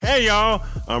Hey y'all,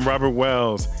 I'm Robert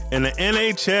Wells. In the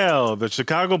NHL, the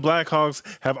Chicago Blackhawks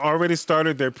have already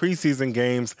started their preseason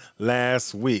games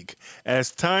last week.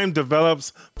 As time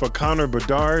develops for Connor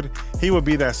Bedard, he will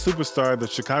be that superstar the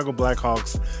Chicago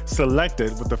Blackhawks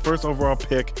selected with the first overall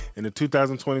pick in the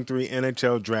 2023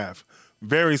 NHL Draft.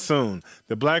 Very soon,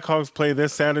 the Blackhawks play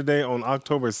this Saturday on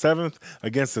October 7th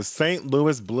against the St.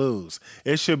 Louis Blues.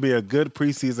 It should be a good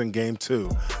preseason game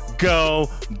too. Go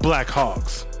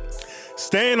Blackhawks!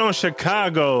 Staying on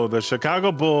Chicago, the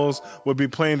Chicago Bulls will be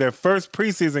playing their first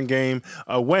preseason game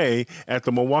away at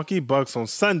the Milwaukee Bucks on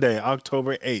Sunday,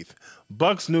 October 8th.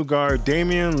 Bucks new guard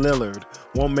Damian Lillard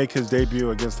won't make his debut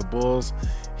against the Bulls.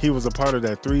 He was a part of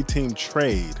that three-team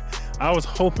trade. I was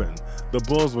hoping the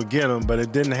Bulls would get him, but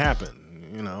it didn't happen.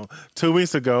 2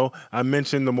 weeks ago, I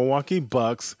mentioned the Milwaukee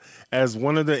Bucks as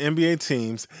one of the NBA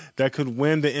teams that could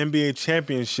win the NBA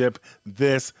championship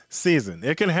this season.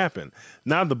 It can happen.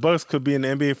 Now the Bucks could be in the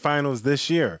NBA Finals this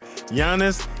year.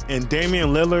 Giannis and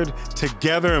Damian Lillard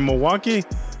together in Milwaukee?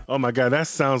 Oh my God, that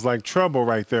sounds like trouble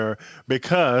right there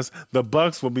because the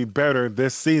Bucks will be better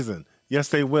this season. Yes,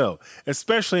 they will,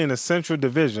 especially in the Central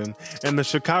Division, and the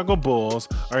Chicago Bulls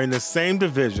are in the same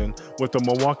division with the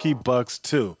Milwaukee Bucks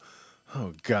too.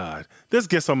 Oh, God, this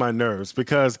gets on my nerves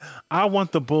because I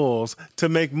want the Bulls to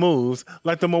make moves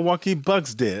like the Milwaukee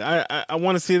Bucks did. I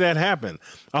want to see that happen.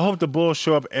 I hope the Bulls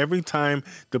show up every time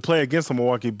to play against the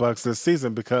Milwaukee Bucks this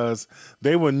season because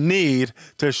they will need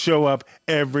to show up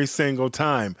every single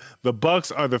time. The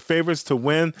Bucks are the favorites to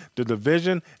win the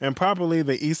division and probably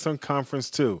the Eastern Conference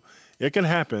too. It can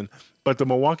happen, but the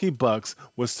Milwaukee Bucks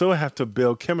will still have to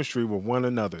build chemistry with one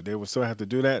another. They will still have to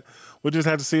do that. We'll just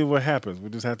have to see what happens. We'll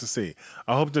just have to see.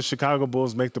 I hope the Chicago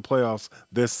Bulls make the playoffs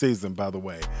this season, by the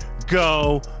way.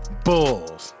 Go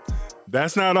Bulls!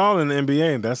 That's not all in the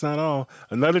NBA. That's not all.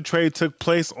 Another trade took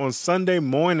place on Sunday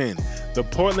morning. The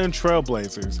Portland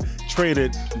Trailblazers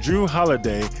traded Drew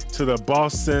Holiday to the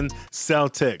Boston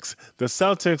Celtics. The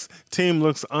Celtics team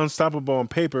looks unstoppable on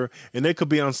paper, and they could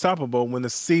be unstoppable when the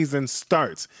season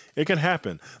starts. It can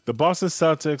happen. The Boston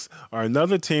Celtics are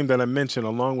another team that I mentioned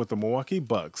along with the Milwaukee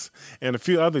Bucks and a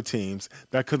few other teams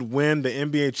that could win the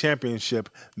NBA championship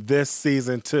this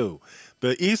season too.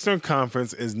 The Eastern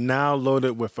Conference is now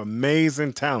loaded with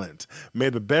amazing talent. May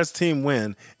the best team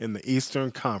win in the Eastern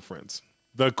Conference.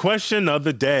 The question of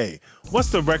the day.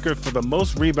 What's the record for the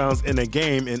most rebounds in a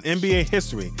game in NBA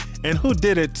history? And who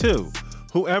did it too?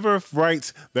 Whoever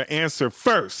writes the answer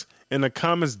first in the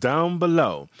comments down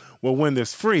below will win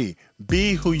this free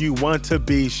Be Who You Want to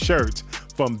Be shirt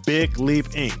from Big Leap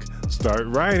Inc. Start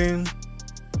writing.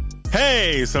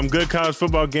 Hey, some good college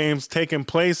football games taking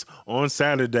place on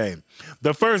Saturday.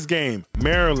 The first game,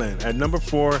 Maryland at number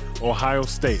 4, Ohio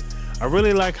State. I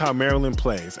really like how Maryland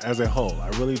plays as a whole. I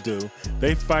really do.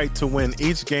 They fight to win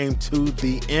each game to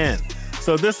the end.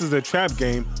 So this is a trap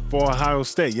game for Ohio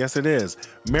State. Yes, it is.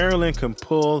 Maryland can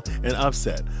pull an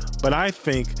upset. But I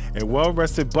think a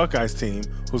well-rested Buckeyes team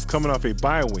who's coming off a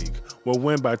bye week will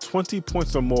win by 20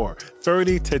 points or more,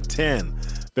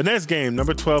 30-10. The next game,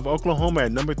 number 12, Oklahoma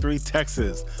at number 3,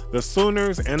 Texas. The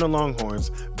Sooners and the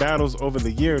Longhorns battles over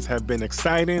the years have been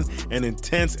exciting and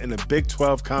intense in the Big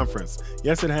 12 Conference.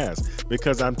 Yes, it has,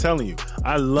 because I'm telling you,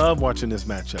 I love watching this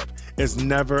matchup. It's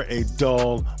never a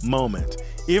dull moment.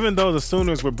 Even though the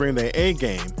Sooners will bring their A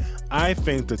game, I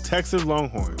think the Texas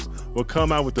Longhorns will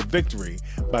come out with the victory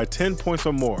by 10 points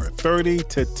or more,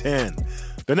 30-10.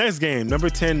 The next game, number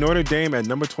 10, Notre Dame at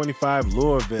number 25,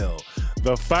 Louisville.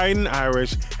 The Fighting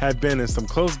Irish have been in some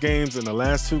close games in the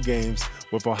last 2 games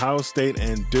with Ohio State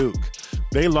and Duke.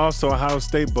 They lost to Ohio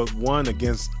State but won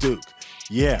against Duke.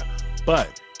 Yeah,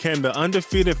 but can the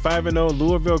undefeated 5-0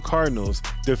 Louisville Cardinals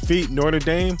defeat Notre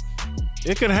Dame?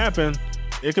 It could happen.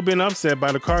 It could be an upset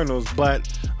by the Cardinals, but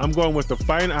I'm going with the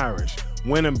Fighting Irish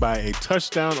winning by a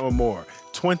touchdown or more,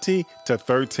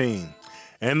 20-13.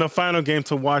 And the final game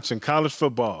to watch in college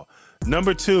football,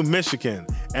 number 2, Michigan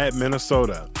at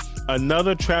Minnesota.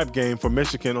 Another trap game for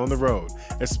Michigan on the road,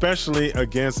 especially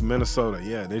against Minnesota.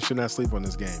 Yeah, they should not sleep on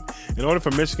this game. In order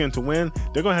for Michigan to win,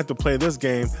 they're going to have to play this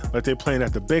game like they're playing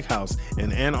at the Big House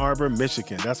in Ann Arbor,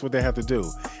 Michigan. That's what they have to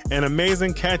do. And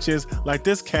amazing catches like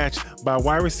this catch by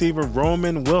wide receiver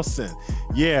Roman Wilson.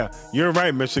 Yeah, you're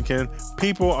right, Michigan.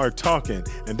 People are talking,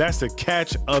 and that's the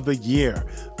catch of the year.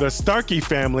 The Starkey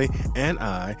family and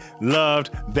I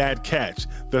loved that catch.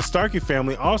 The Starkey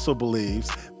family also believes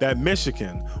that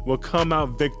Michigan will come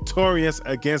out victorious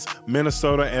against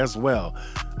Minnesota as well.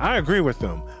 I agree with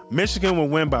them. Michigan will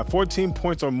win by 14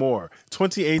 points or more,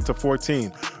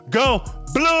 28-14. Go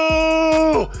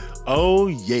Blue! Oh,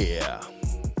 yeah.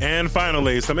 And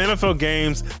finally, some NFL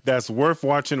games that's worth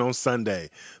watching on Sunday.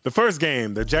 The first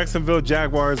game, the Jacksonville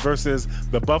Jaguars versus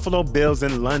the Buffalo Bills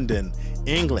in London,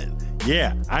 England.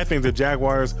 Yeah, I think the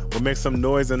Jaguars will make some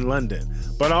noise in London,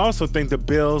 but I also think the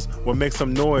Bills will make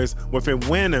some noise with a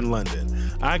win in London.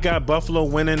 I got Buffalo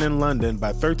winning in London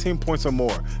by 13 points or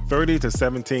more,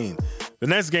 30-17. The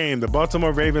next game, the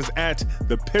Baltimore Ravens at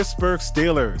the Pittsburgh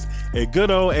Steelers, a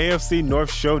good old AFC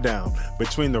North showdown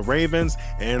between the Ravens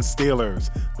and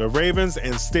Steelers. The Ravens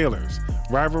and Steelers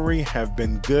rivalry have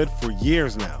been good for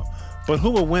years now, but who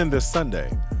will win this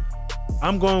Sunday?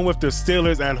 I'm going with the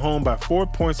Steelers at home by 4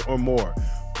 points or more,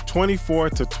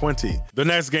 24-20. The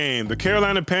next game, the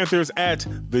Carolina Panthers at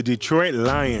the Detroit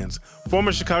Lions.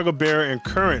 Former Chicago Bear and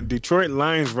current Detroit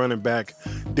Lions running back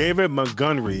David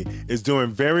Montgomery is doing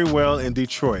very well in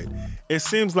Detroit. It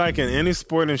seems like in any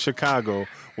sport in Chicago,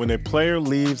 when a player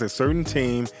leaves a certain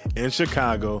team in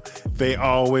Chicago, they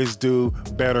always do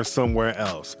better somewhere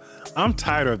else. I'm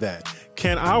tired of that.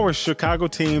 Can our Chicago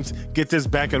teams get this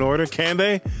back in order? Can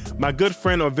they? My good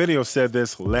friend Ovidio said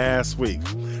this last week.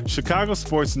 Chicago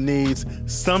sports needs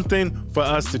something for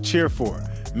us to cheer for.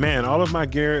 Man, all of my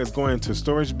gear is going into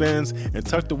storage bins and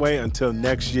tucked away until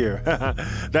next year.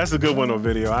 That's a good one,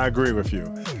 Ovidio. I agree with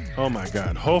you. Oh my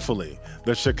God. Hopefully,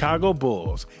 the Chicago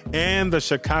Bulls and the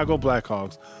Chicago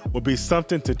Blackhawks will be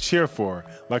something to cheer for,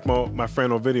 like my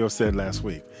friend Ovidio said last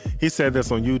week. He said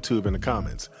this on YouTube in the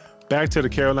comments. Back to the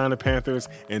Carolina Panthers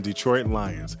and Detroit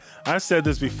Lions. I said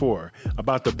this before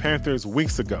about the Panthers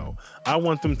weeks ago. I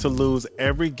want them to lose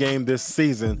every game this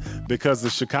season because the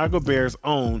Chicago Bears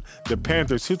own the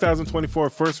Panthers' 2024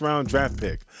 first-round draft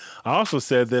pick. I also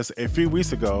said this a few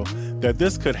weeks ago that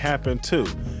this could happen too.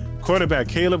 Quarterback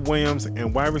Caleb Williams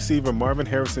and wide receiver Marvin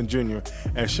Harrison Jr.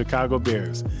 as Chicago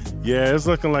Bears. Yeah, it's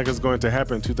looking like it's going to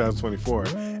happen in 2024,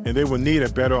 and they will need a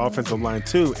better offensive line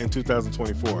too in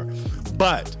 2024.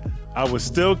 But I would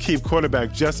still keep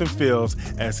quarterback Justin Fields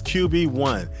as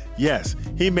QB1. Yes,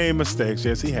 he made mistakes.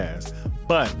 Yes, he has.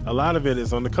 But a lot of it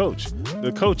is on the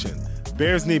coaching.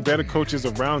 Bears need better coaches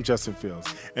around Justin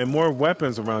Fields and more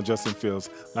weapons around Justin Fields,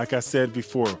 like I said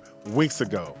before, weeks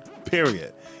ago,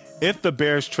 period. If the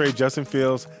Bears trade Justin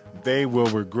Fields, they will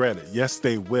regret it. Yes,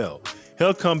 they will.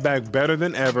 He'll come back better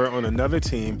than ever on another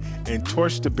team and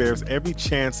torch the Bears every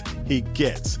chance he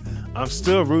gets. I'm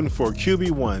still rooting for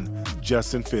QB1,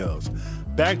 Justin Fields.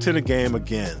 Back to the game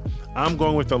again. I'm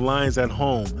going with the Lions at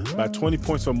home by 20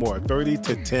 points or more,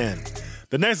 30-10.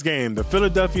 The next game, the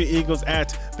Philadelphia Eagles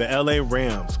at the LA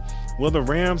Rams. Will the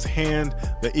Rams hand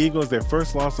the Eagles their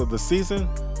first loss of the season?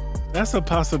 That's a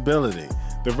possibility.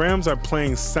 The Rams are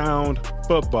playing sound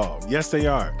football. Yes, they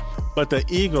are. But the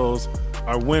Eagles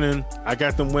are winning. I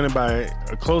got them winning by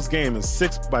a close game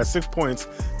by 6 points,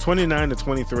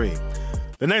 29-23.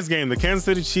 The next game, the Kansas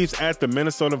City Chiefs at the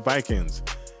Minnesota Vikings.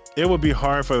 It would be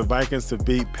hard for the Vikings to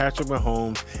beat Patrick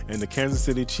Mahomes and the Kansas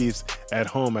City Chiefs at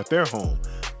their home.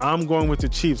 I'm going with the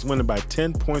Chiefs winning by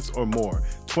 10 points or more,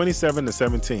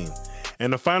 27-17.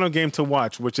 And the final game to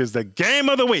watch, which is the game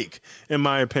of the week, in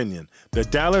my opinion, the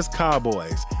Dallas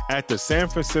Cowboys at the San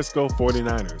Francisco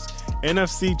 49ers.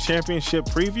 NFC Championship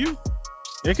preview?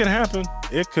 It could happen.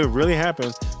 It could really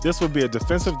happen. This will be a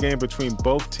defensive game between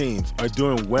both teams are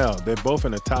doing well. They're both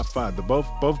in the top five.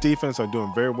 Both defense are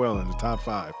doing very well in the top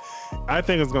five. I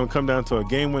think it's going to come down to a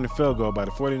game-winning field goal by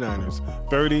the 49ers,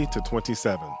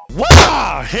 30-27.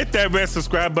 Wow! Hit that red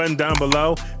subscribe button down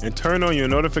below and turn on your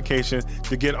notification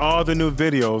to get all the new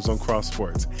videos on Cross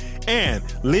Sports. And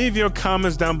leave your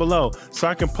comments down below so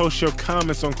I can post your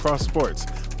comments on Cross Sports.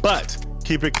 But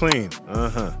keep it clean.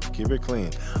 Keep it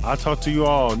clean. I'll talk to you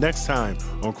all next time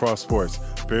on Cross Sports.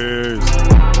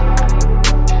 Peace.